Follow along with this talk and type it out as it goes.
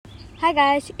Hi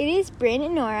guys, it is Bryn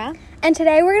and Nora. And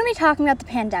today we're going to be talking about the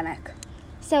pandemic.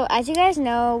 So as you guys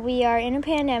know, we are in a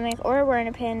pandemic, or we're in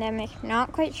a pandemic,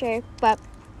 not quite sure, but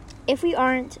if we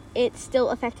aren't, it's still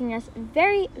affecting us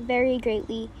very, very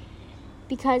greatly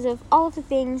because of all of the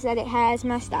things that it has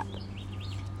messed up.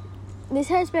 This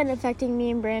has been affecting me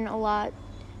and Bryn a lot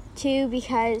too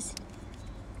because,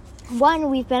 one,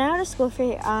 we've been out of school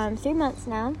for 3 months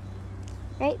now.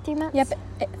 Right? 3 months? Yep,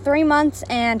 3 months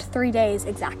and 3 days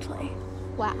exactly.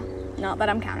 Wow. Not that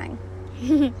I'm counting.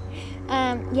 We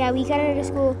got out of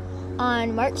school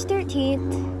on March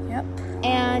 13th. Yep.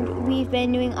 And we've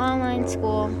been doing online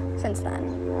school Since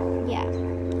then. Yeah.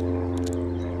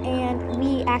 And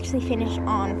we actually finished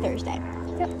on Thursday.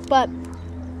 Yep. But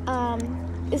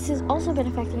this has also been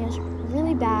affecting us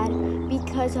really bad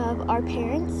because of our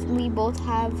parents. We both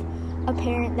have a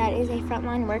parent that is a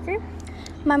frontline worker.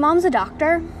 My mom's a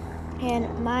doctor.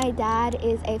 And my dad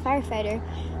is a firefighter,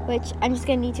 which I'm just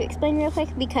going to need to explain real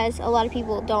quick because a lot of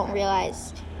people don't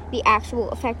realize the actual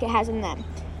effect it has on them.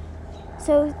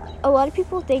 So a lot of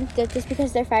people think that just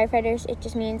because they're firefighters, it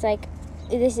just means like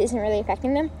this isn't really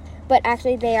affecting them. But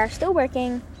actually they are still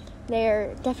working.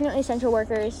 They're definitely essential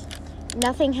workers.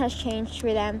 Nothing has changed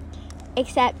for them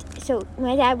except, so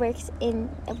my dad works he's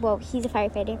a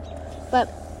firefighter,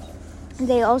 but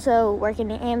they also work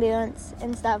in an ambulance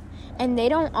and stuff, and they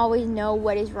don't always know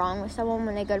what is wrong with someone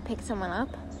when they go to pick someone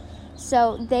up.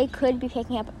 So they could be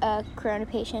picking up a corona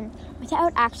patient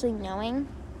without actually knowing,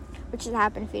 which has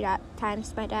happened a few times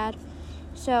to my dad.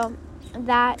 So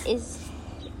that is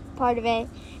part of it.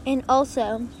 And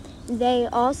also, they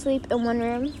all sleep in one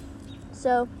room.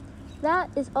 So that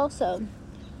is also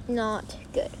not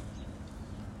good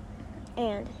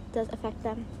and does affect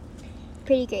them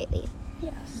pretty greatly.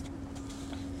 Yes.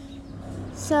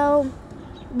 So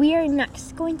we are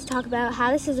next going to talk about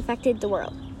how this has affected the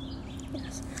world.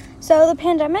 Yes. So the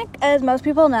pandemic, as most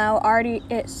people know,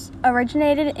 it's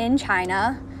originated in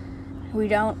China.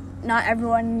 Not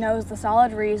everyone knows the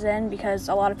solid reason because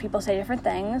a lot of people say different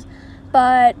things,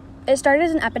 but it started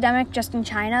as an epidemic just in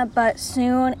China, but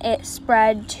soon it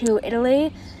spread to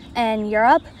Italy and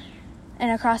Europe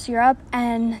and across Europe,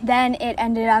 and then it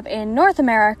ended up in North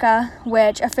America,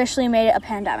 which officially made it a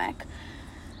pandemic.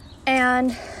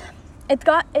 And it's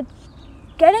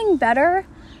getting better,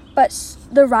 but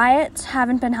the riots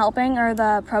haven't been helping, or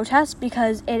the protests,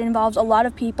 because it involves a lot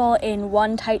of people in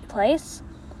one tight place.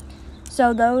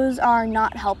 So those are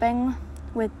not helping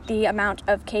with the amount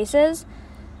of cases.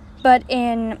 But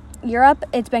in Europe,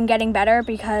 it's been getting better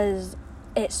because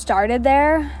it started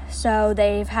there, so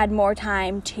they've had more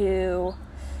time to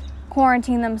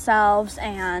quarantine themselves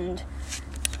and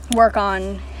work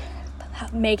on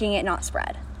making it not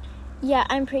spread. Yeah,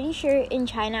 I'm pretty sure in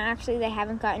China, actually, they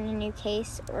haven't gotten a new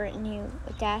case or a new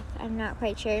death. I'm not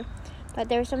quite sure, but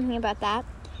there was something about that.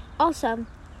 Also,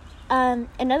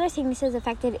 another thing this has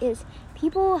affected is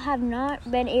people have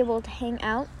not been able to hang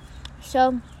out.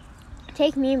 So,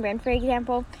 take me and Bryn, for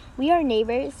example. We are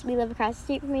neighbors. We live across the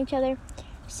street from each other.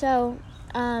 So,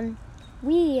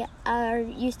 we are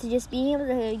used to just being able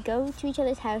to go to each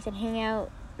other's house and hang out,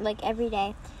 like, every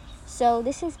day. So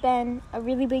this has been a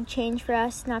really big change for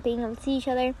us, not being able to see each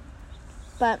other.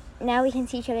 But now we can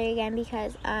see each other again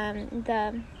because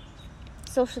the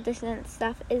social distance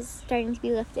stuff is starting to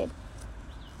be lifted.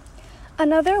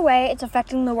 Another way it's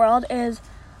affecting the world is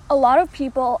a lot of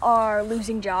people are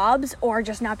losing jobs or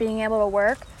just not being able to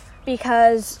work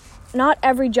because not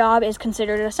every job is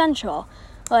considered essential.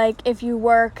 Like if you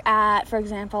work at, for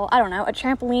example, a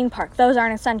trampoline park, those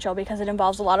aren't essential because it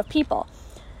involves a lot of people.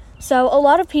 So a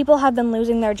lot of people have been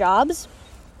losing their jobs,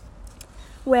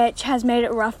 which has made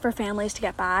it rough for families to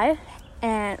get by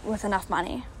and with enough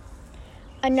money.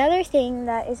 Another thing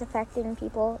that is affecting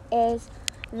people is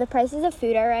the prices of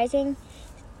food are rising.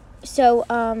 So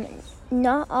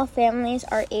not all families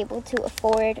are able to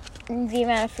afford the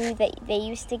amount of food that they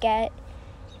used to get.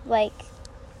 Like,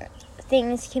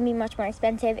 things can be much more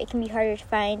expensive. It can be harder to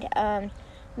find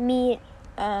meat,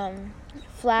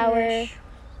 flour,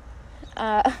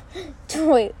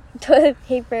 toilet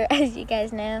paper, as you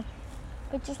guys know.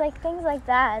 But just like things like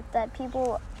that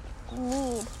people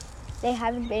need, they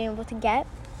haven't been able to get.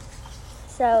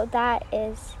 So that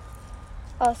is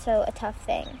also a tough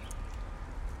thing.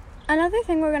 Another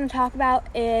thing we're going to talk about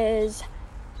is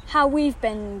how we've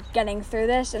been getting through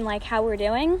this and like how we're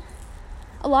doing.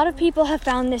 A lot of people have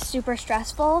found this super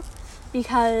stressful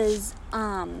because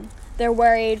they're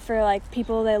worried for like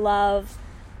people they love.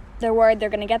 They're worried they're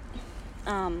going to get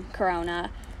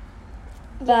corona.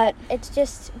 But it's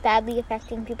just badly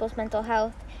affecting people's mental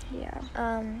health. Yeah.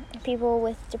 People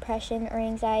with depression or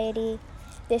anxiety,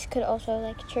 this could also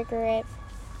like trigger it.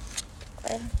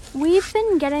 We've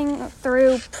been getting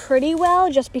through pretty well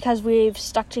just because we've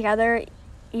stuck together,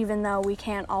 even though we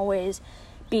can't always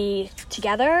be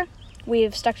together.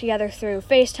 We've stuck together through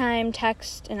FaceTime,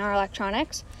 text, and our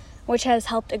electronics, which has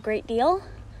helped a great deal.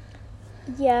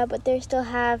 Yeah, but there still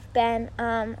have been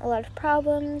a lot of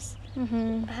problems.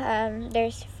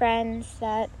 There's friends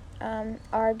that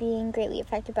are being greatly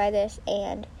affected by this,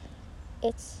 and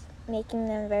it's making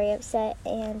them very upset,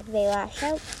 and they lash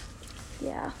out.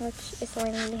 Yeah. Which is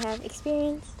something they have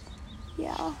experienced.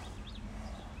 Yeah.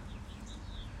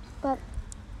 But,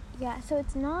 yeah, so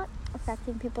it's not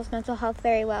affecting people's mental health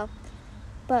very well.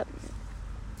 But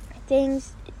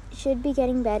things should be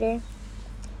getting better.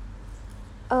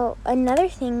 Oh, another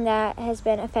thing that has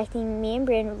been affecting me and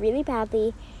Bryn really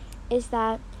badly is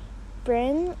that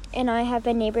Bryn and I have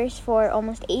been neighbors for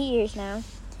almost 8 years now.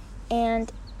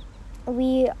 And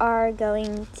we are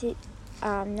going to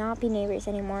not be neighbors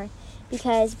anymore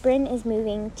because Bryn is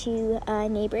moving to a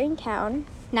neighboring town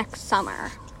Next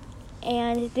summer.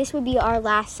 and this would be our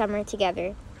last summer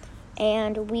together,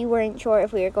 and we weren't sure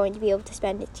if we were going to be able to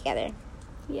spend it together.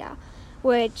 Yeah.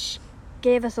 Which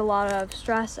gave us a lot of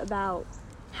stress about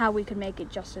how we could make it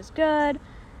just as good,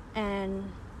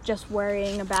 and just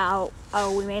worrying about,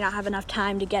 we may not have enough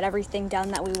time to get everything done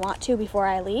that we want to before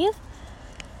I leave.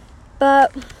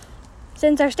 But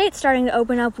since our state's starting to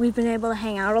open up, we've been able to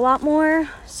hang out a lot more,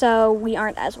 so we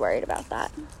aren't as worried about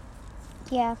that.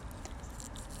 Yeah.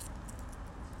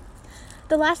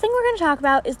 The last thing we're going to talk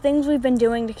about is things we've been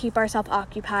doing to keep ourselves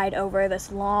occupied over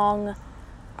this long,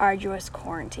 arduous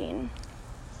quarantine.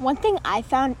 One thing I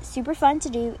found super fun to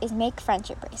do is make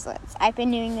friendship bracelets. I've been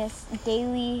doing this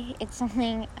daily. It's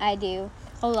something I do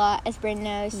a lot, as Bryn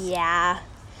knows. Yeah.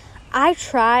 I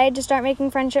tried to start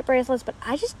making friendship bracelets, but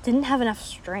I just didn't have enough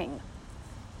string.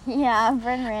 Yeah,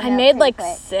 Bryn ran I out made pretty like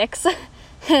quick. 6,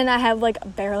 and I have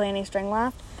like barely any string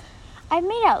left. I've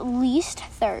made at least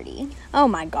 30. Oh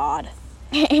my god.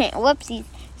 Whoopsies.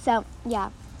 So,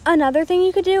 yeah. Another thing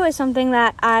you could do is something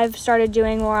that I've started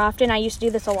doing more often. I used to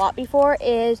do this a lot before,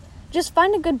 is just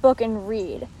find a good book and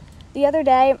read. The other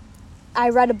day, I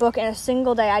read a book in a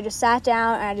single day. I just sat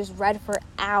down and I just read for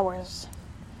hours.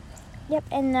 Yep,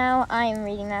 and now I'm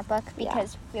reading that book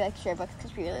because we like to share books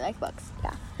because we really like books.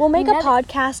 Yeah. We'll make a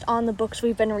podcast on the books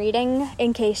we've been reading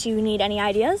in case you need any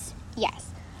ideas.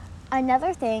 Yes.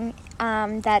 Another thing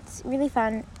that's really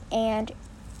fun and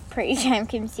pretty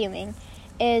time-consuming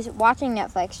is watching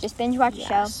Netflix. Just binge watch a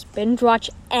show. Binge watch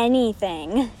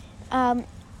anything.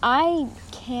 I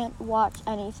can't watch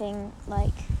anything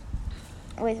like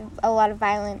with a lot of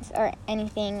violence or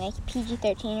anything like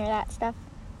PG-13 or that stuff,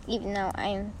 even though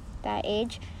I'm that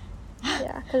age.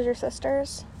 Yeah, because you're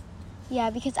sisters.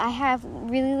 Yeah, because I have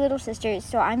really little sisters,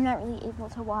 so I'm not really able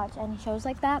to watch any shows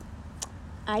like that.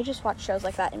 I just watch shows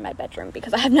like that in my bedroom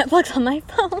because I have Netflix on my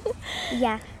phone.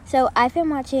 Yeah, so I've been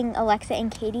watching Alexa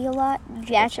and Katie a lot.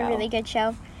 That's a really good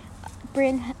show.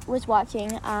 Bryn was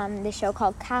watching this show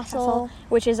called Castle,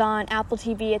 which is on Apple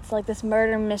TV. It's like this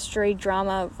murder mystery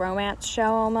drama romance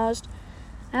show almost.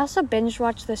 I also binge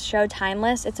watched this show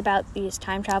Timeless. It's about these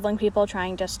time traveling people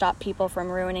trying to stop people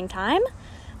from ruining time,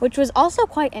 which was also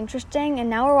quite interesting. And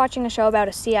now we're watching a show about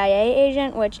a CIA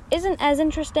agent, which isn't as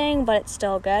interesting, but it's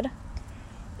still good.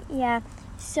 Yeah,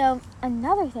 so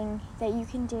another thing that you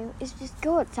can do is just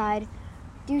go outside,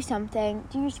 do something,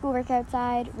 do your schoolwork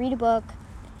outside, read a book,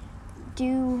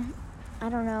 do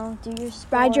your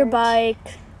sport. Ride your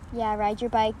bike. Yeah, ride your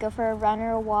bike, go for a run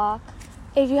or a walk.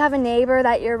 If you have a neighbor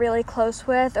that you're really close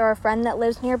with or a friend that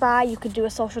lives nearby, you could do a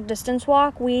social distance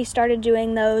walk. We started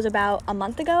doing those about a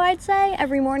month ago, I'd say,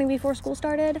 every morning before school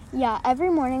started. Yeah, every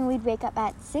morning we'd wake up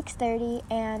at 6:30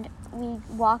 and we'd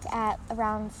walk at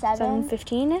around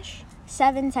 7:15-ish?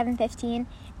 7:15.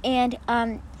 And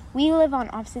we live on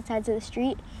opposite sides of the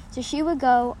street. So she would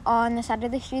go on the side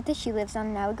of the street that she lives on,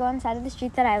 and I would go on the side of the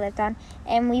street that I lived on.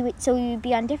 And we would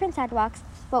be on different sidewalks,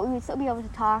 but we would still be able to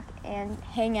talk and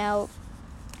hang out.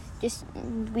 Just,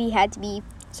 we had to be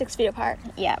 6 feet apart.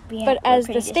 Yeah. But as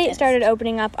the state started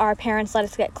opening up, our parents let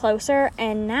us get closer,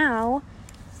 and now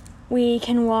we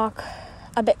can walk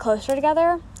a bit closer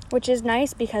together, which is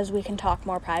nice because we can talk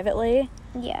more privately.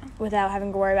 Yeah. Without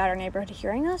having to worry about our neighborhood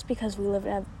hearing us because we live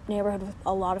in a neighborhood with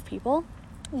a lot of people.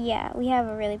 Yeah, we have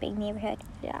a really big neighborhood.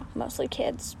 Yeah, mostly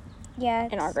kids. Yeah.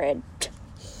 In our grade.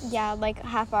 Yeah, like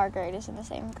half our grade is in the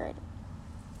same grade.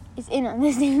 Is in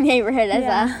the same neighborhood as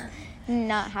us.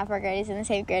 Not half our grade is in the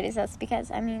same grade as us because,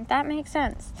 that makes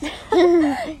sense.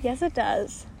 Yes, it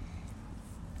does.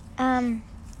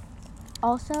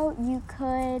 Also, you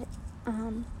could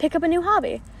pick up a new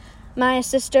hobby. My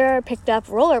sister picked up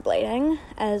rollerblading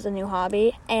as a new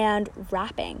hobby and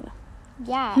rapping.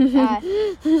 Yeah.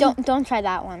 Don't try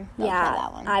that one. Don't try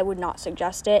that one. I would not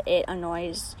suggest it. It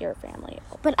annoys your family.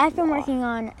 But I've been working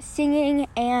on singing,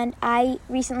 and I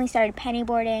recently started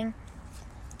pennyboarding,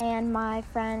 and my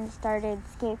friend started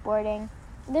skateboarding.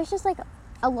 There's just like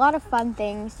a lot of fun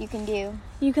things you can do.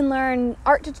 You can learn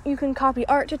art. You can copy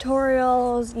art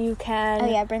tutorials. You can.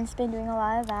 Oh yeah, Brent's been doing a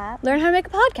lot of that. Learn how to make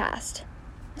a podcast.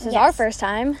 This is Yes. our first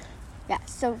time. Yeah.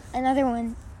 So another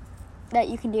one that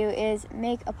you can do is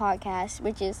make a podcast,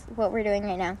 which is what we're doing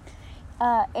right now.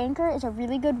 Anchor is a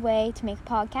really good way to make a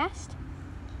podcast.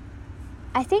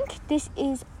 I think this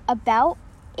is about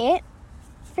it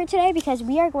for today, because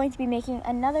we are going to be making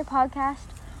another podcast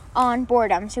on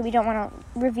boredom, so we don't want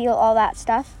to reveal all that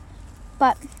stuff.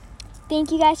 But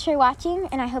thank you guys for watching,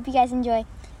 and I hope you guys enjoy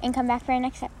and come back for our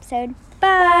next episode.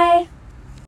 Bye.